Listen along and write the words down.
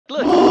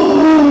look.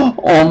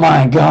 Oh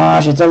my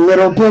gosh, it's a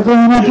little pickle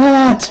in a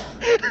pot.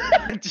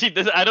 Gee,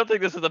 I don't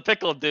think this is a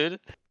pickle, dude.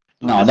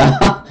 No,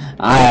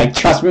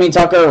 trust me,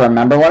 Tucker.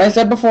 Remember what I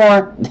said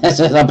before? This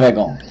is a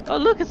pickle. Oh,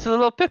 look, it's a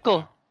little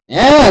pickle.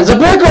 Yeah, it's a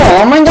pickle.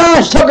 Oh my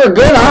gosh, Tucker,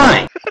 good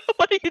eye.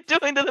 What are you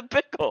doing to the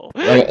pickle?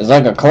 It's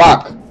like a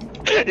clock.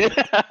 Yeah.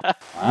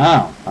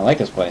 Wow, I like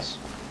this place.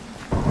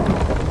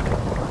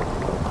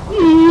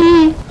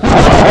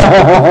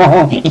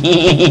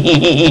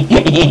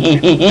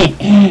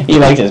 He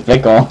likes his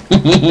pickle.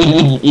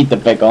 Eat the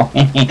pickle.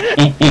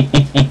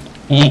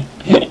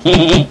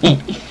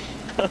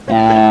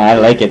 I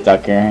like it,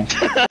 Tucker.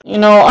 You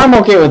know, I'm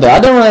okay with it. I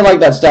don't really like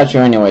that statue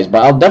anyways,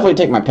 but I'll definitely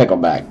take my pickle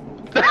back.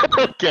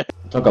 Okay.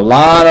 Took a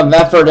lot of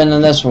effort into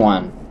this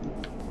one.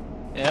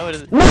 Yeah, what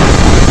is it?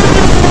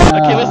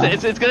 Okay, listen,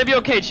 it's gonna be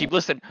okay, Cheap.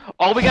 Listen,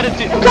 all we gotta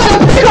do. What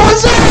kind of pickle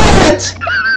is that?